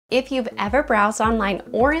If you've ever browsed online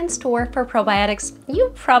or in store for probiotics,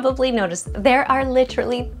 you've probably noticed there are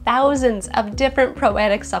literally thousands of different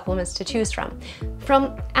probiotic supplements to choose from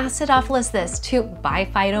Acidophilus this to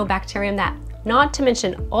Bifidobacterium that, not to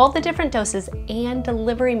mention all the different doses and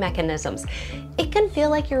delivery mechanisms. It can feel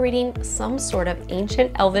like you're reading some sort of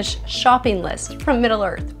Ancient Elvish shopping list from Middle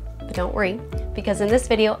Earth. But don't worry, because in this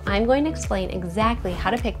video, I'm going to explain exactly how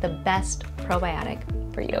to pick the best probiotic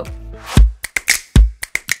for you.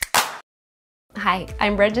 Hi,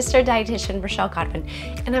 I'm registered dietitian Rochelle Godwin,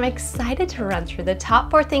 and I'm excited to run through the top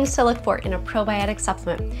 4 things to look for in a probiotic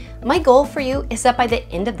supplement. My goal for you is that by the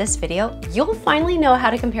end of this video, you'll finally know how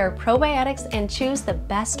to compare probiotics and choose the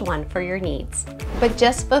best one for your needs. But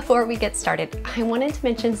just before we get started, I wanted to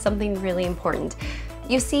mention something really important.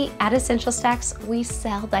 You see, at Essential Stacks, we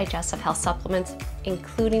sell digestive health supplements,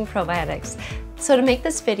 including probiotics. So to make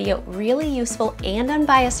this video really useful and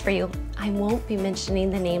unbiased for you, I won't be mentioning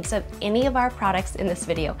the names of any of our products in this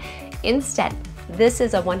video. Instead, this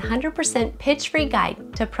is a 100% pitch-free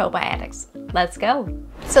guide to probiotics. Let's go.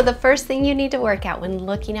 So the first thing you need to work out when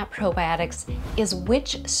looking at probiotics is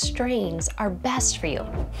which strains are best for you.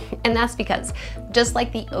 And that's because, just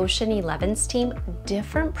like the Ocean 11's team,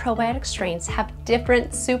 different probiotic strains have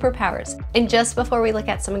different superpowers. And just before we look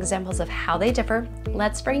at some examples of how they differ,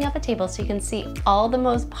 let's bring up a table so you can see all the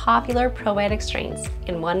most popular probiotic strains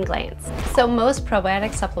in one glance. So most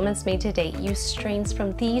probiotic supplements made to date use strains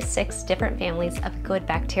from these 6 different families of good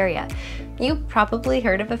bacteria. You've probably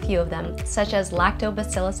heard of a few of them, such as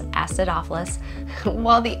Lactobacillus, Acidophilus,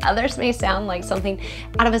 while the others may sound like something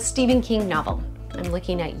out of a Stephen King novel. I'm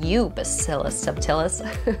looking at you, Bacillus subtilis.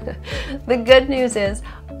 The good news is,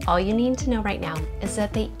 all you need to know right now is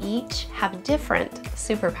that they each have different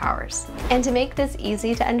superpowers. And to make this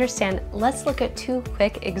easy to understand, let's look at 2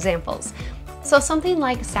 quick examples. So something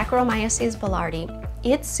like Saccharomyces Boulardii,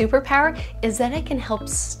 its superpower is that it can help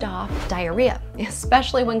stop diarrhea,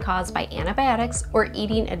 especially when caused by antibiotics or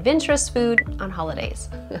eating adventurous food on holidays.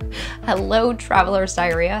 Hello, traveler's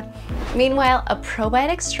diarrhea. Meanwhile, a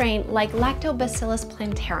probiotic strain like Lactobacillus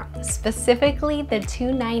Plantarum, specifically the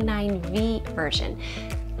 299V version,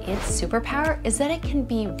 its superpower is that it can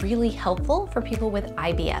be really helpful for people with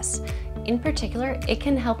IBS. In particular, it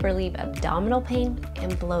can help relieve abdominal pain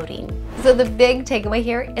and bloating. So the big takeaway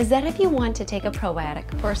here is that if you want to take a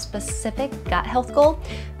probiotic for a specific gut health goal,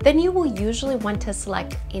 then you will usually want to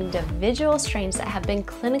select individual strains that have been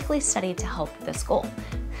clinically studied to help with this goal.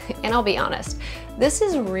 And I'll be honest, this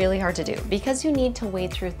is really hard to do because you need to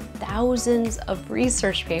wade through thousands of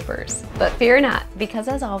research papers. But fear not, because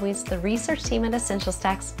as always, the research team at Essential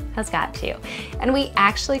Stacks has got you. And we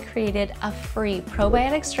actually created a free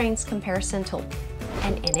probiotic strains comparison tool.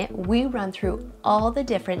 And in it, we run through all the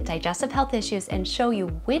different digestive health issues and show you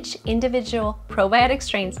which individual probiotic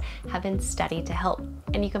strains have been studied to help.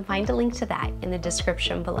 And you can find a link to that in the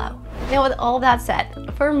description below. Now, with all that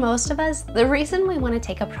said, for most of us, the reason we want to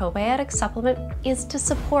take a probiotic supplement is to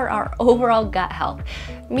support our overall gut health,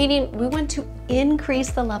 meaning we want to increase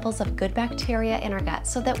the levels of good bacteria in our gut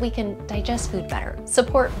so that we can digest food better,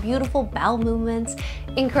 support beautiful bowel movements,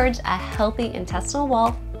 encourage a healthy intestinal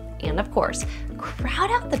wall, and of course,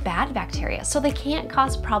 crowd out the bad bacteria so they can't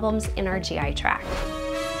cause problems in our GI tract.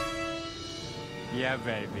 Yeah,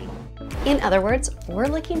 baby. In other words, we're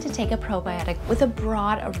looking to take a probiotic with a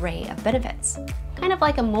broad array of benefits, kind of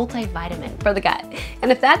like a multivitamin for the gut.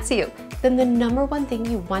 And if that's you, then the #1 thing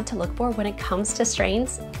you want to look for when it comes to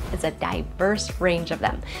strains is a diverse range of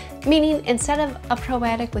them. Meaning, instead of a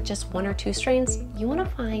probiotic with just 1 or 2 strains, you want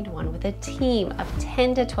to find one with a team of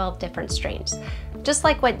 10 to 12 different strains, just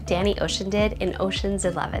like what Danny Ocean did in Ocean's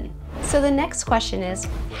 11. So the next question is,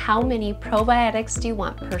 how many probiotics do you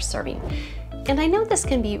want per serving? And I know this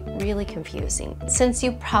can be really confusing, since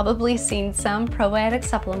you've probably seen some probiotic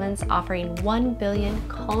supplements offering 1 billion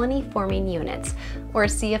colony-forming units, or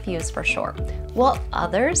CFUs for short, while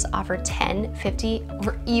others offer 10, 50,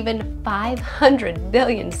 or even 500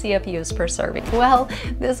 billion CFUs per serving. Well,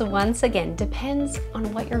 this once again depends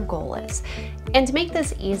on what your goal is. And to make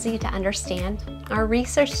this easy to understand, our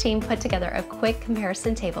research team put together a quick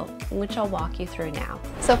comparison table, which I'll walk you through now.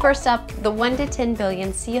 So first up, the 1 to 10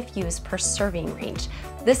 billion CFUs per serving range.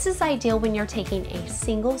 This is ideal when you're taking a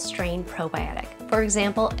single strain probiotic. For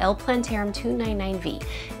example, L. Plantarum 299V,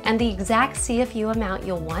 and the exact CFU amount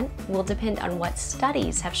you'll want will depend on what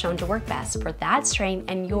studies have shown to work best for that strain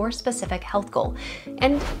and your specific health goal.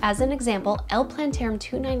 And as an example, L. Plantarum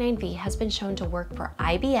 299V has been shown to work for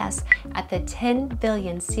IBS at the 10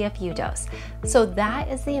 billion CFU dose. So that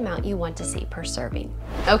is the amount you want to see per serving.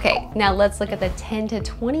 Okay, now let's look at the 10 to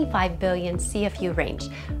 25 billion CFU range.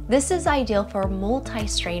 This is ideal for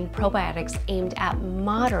multi-strain probiotics aimed at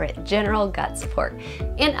moderate general gut support.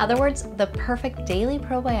 In other words, the perfect daily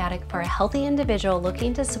probiotic for a healthy individual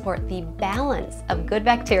looking to support the balance of good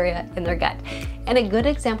bacteria in their gut. And a good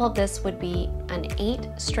example of this would be an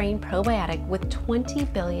 8-strain probiotic with 20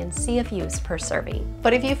 billion CFUs per serving.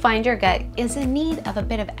 But if you find your gut is in need of a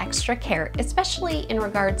bit of extra care, especially in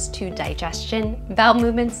regards to digestion, bowel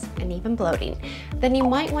movements, and even bloating, then you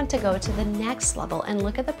might want to go to the next level and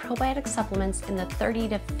look at the probiotic supplements in the 30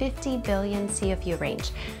 to 50 billion CFU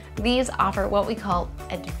range. These offer what we call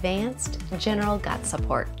advanced general gut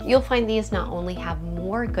support. You'll find these not only have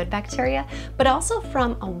more good bacteria, but also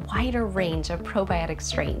from a wider range of probiotic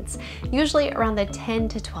strains, usually around the 10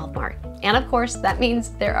 to 12 mark. And of course, that means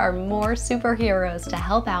there are more superheroes to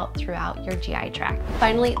help out throughout your GI tract.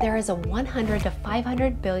 Finally, there is a 100 to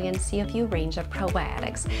 500 billion CFU range of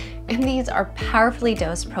probiotics. And these are powerfully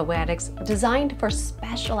dosed probiotics designed for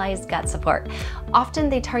specialized gut support. Often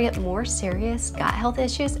they target more serious gut health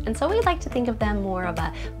issues, and so we like to think of them more of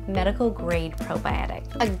a medical grade probiotic.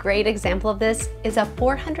 A great example of this is a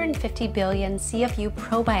 450 billion CFU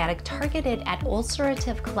probiotic targeted at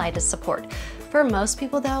ulcerative colitis support. For most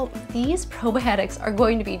people though, these probiotics are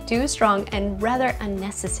going to be too strong and rather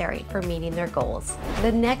unnecessary for meeting their goals.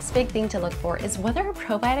 The next big thing to look for is whether a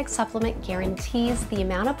probiotic supplement guarantees the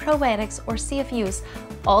amount of probiotics or CFUs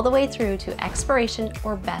all the way through to expiration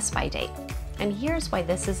or best by date. And here's why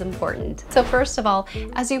this is important. So first of all,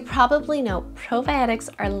 as you probably know, probiotics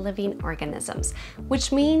are living organisms,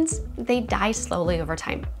 which means they die slowly over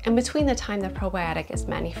time. And between the time the probiotic is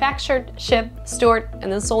manufactured, shipped, stored,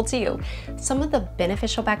 and then sold to you, some of the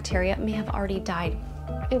beneficial bacteria may have already died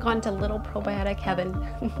and gone to little probiotic heaven.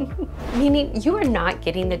 Meaning you are not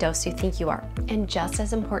getting the dose you think you are. And just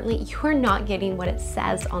as importantly, you are not getting what it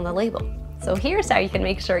says on the label. So here's how you can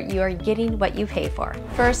make sure you are getting what you pay for.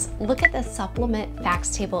 First, look at the supplement facts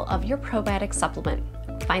table of your probiotic supplement.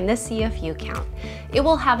 Find the CFU count. It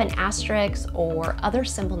will have an asterisk or other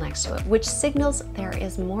symbol next to it, which signals there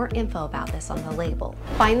is more info about this on the label.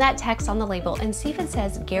 Find that text on the label and see if it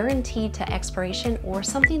says guaranteed to expiration or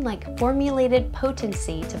something like formulated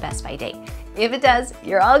potency to best by date. If it does,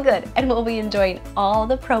 you're all good and will be enjoying all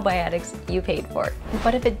the probiotics you paid for.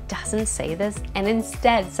 But if it doesn't say this and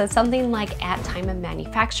instead says something like at time of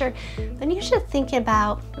manufacture, then you should think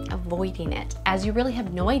about avoiding it, as you really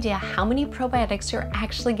have no idea how many probiotics you're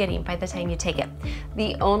actually getting by the time you take it.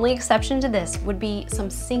 The only exception to this would be some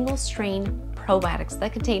single strain probiotics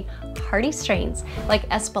that contain hardy strains like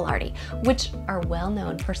S. Boulardii, which are well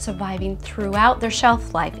known for surviving throughout their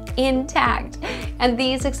shelf life intact. And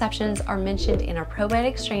these exceptions are mentioned in our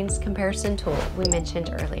probiotic strains comparison tool we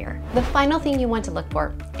mentioned earlier. The final thing you want to look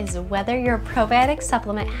for is whether your probiotic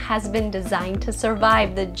supplement has been designed to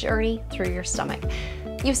survive the journey through your stomach.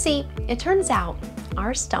 You see, it turns out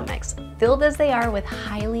our stomachs, filled as they are with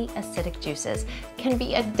highly acidic juices, can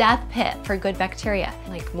be a death pit for good bacteria,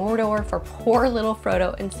 like Mordor for poor little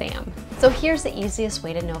Frodo and Sam. So here's the easiest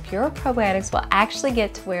way to know if your probiotics will actually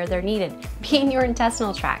get to where they're needed, be in your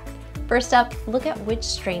intestinal tract. First up, look at which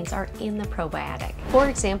strains are in the probiotic. For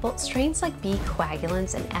example, strains like B.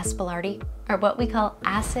 coagulans and S. Boulardii are what we call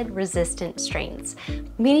acid-resistant strains,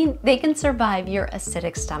 meaning they can survive your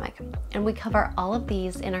acidic stomach. And we cover all of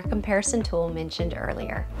these in our comparison tool mentioned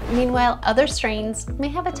earlier. Meanwhile, other strains may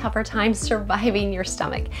have a tougher time surviving your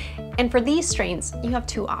stomach. And for these strains, you have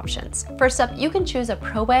two options. First up, you can choose a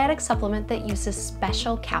probiotic supplement that uses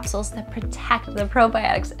special capsules that protect the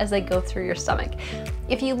probiotics as they go through your stomach.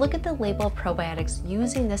 If you look at the label of probiotics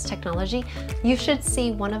using this technology, you should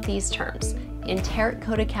see one of these terms: enteric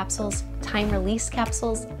coated capsules, time release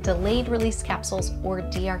capsules, delayed release capsules, or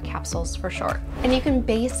DR capsules for short. And you can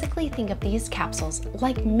basically think of these capsules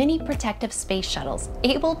like mini protective space shuttles,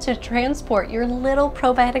 able to transport your little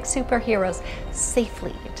probiotic superheroes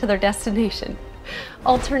safely to their destination.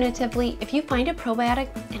 Alternatively, if you find a probiotic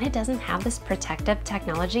and it doesn't have this protective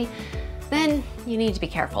technology, then you need to be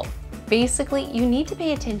careful. Basically, you need to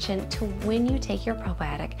pay attention to when you take your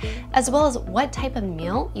probiotic, as well as what type of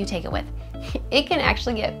meal you take it with. It can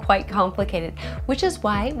actually get quite complicated, which is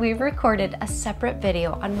why we've recorded a separate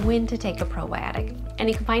video on when to take a probiotic, and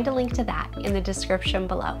you can find a link to that in the description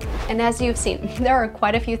below. And as you've seen, there are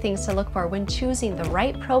quite a few things to look for when choosing the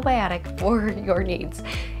right probiotic for your needs.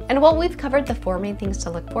 And while we've covered the 4 main things to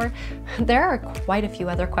look for, there are quite a few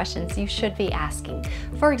other questions you should be asking.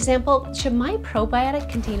 For example, should my probiotic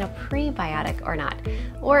contain a prebiotic or not?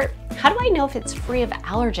 Or how do I know if it's free of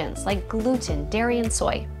allergens like gluten, dairy, and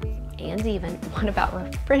soy? And even, what about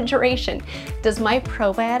refrigeration? Does my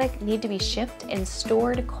probiotic need to be shipped and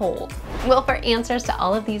stored cold? Well, for answers to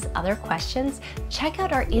all of these other questions, check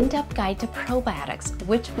out our in-depth guide to probiotics,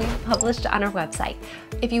 which we've published on our website.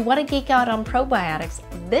 If you want to geek out on probiotics,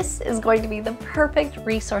 this is going to be the perfect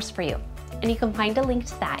resource for you. And you can find a link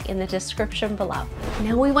to that in the description below.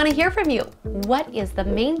 Now we want to hear from you. What is the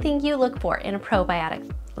main thing you look for in a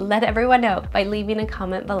probiotic? Let everyone know by leaving a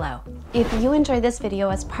comment below. If you enjoyed this video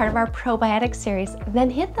as part of our probiotic series, then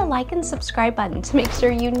hit the like and subscribe button to make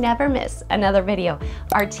sure you never miss another video.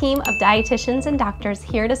 Our team of dietitians and doctors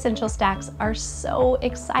here at Essential Stacks are so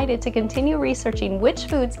excited to continue researching which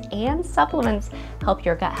foods and supplements help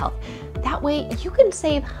your gut health. That way you can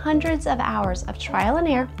save hundreds of hours of trial and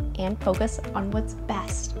error and focus on what's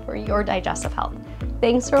best for your digestive health.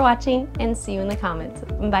 Thanks for watching and see you in the comments.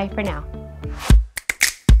 Bye for now.